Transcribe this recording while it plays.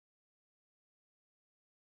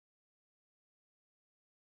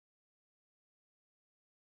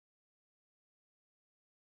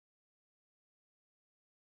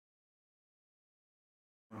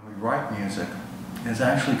write music is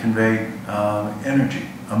actually convey energy,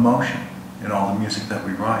 emotion in all the music that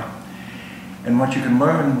we write. And what you can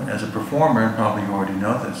learn as a performer, and probably you already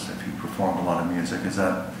know this if you perform a lot of music, is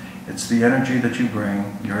that it's the energy that you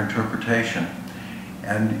bring, your interpretation.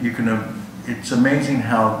 And you can, it's amazing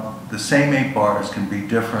how the same 8 bars can be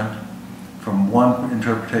different from one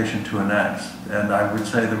interpretation to the next. And I would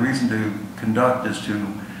say the reason to conduct is to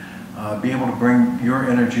be able to bring your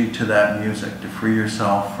energy to that music, to free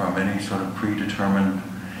yourself from any sort of predetermined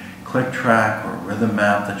click track or rhythm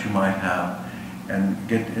map that you might have, and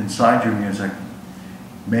get inside your music,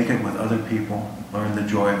 make it with other people, learn the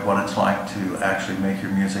joy of what it's like to actually make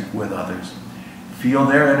your music with others. Feel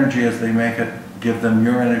their energy as they make it, give them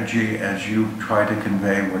your energy as you try to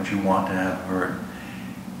convey what you want to have heard.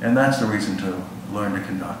 And that's the reason to learn to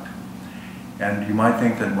conduct. And you might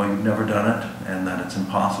think that, well, you've never done it and that it's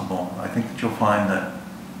impossible. I think that you'll find that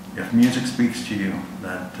if music speaks to you,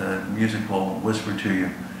 that music will whisper to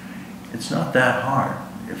you. It's not that hard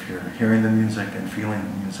if you're hearing the music and feeling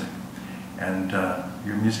the music. And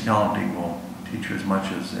your musicality will teach you as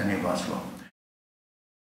much as any of us will.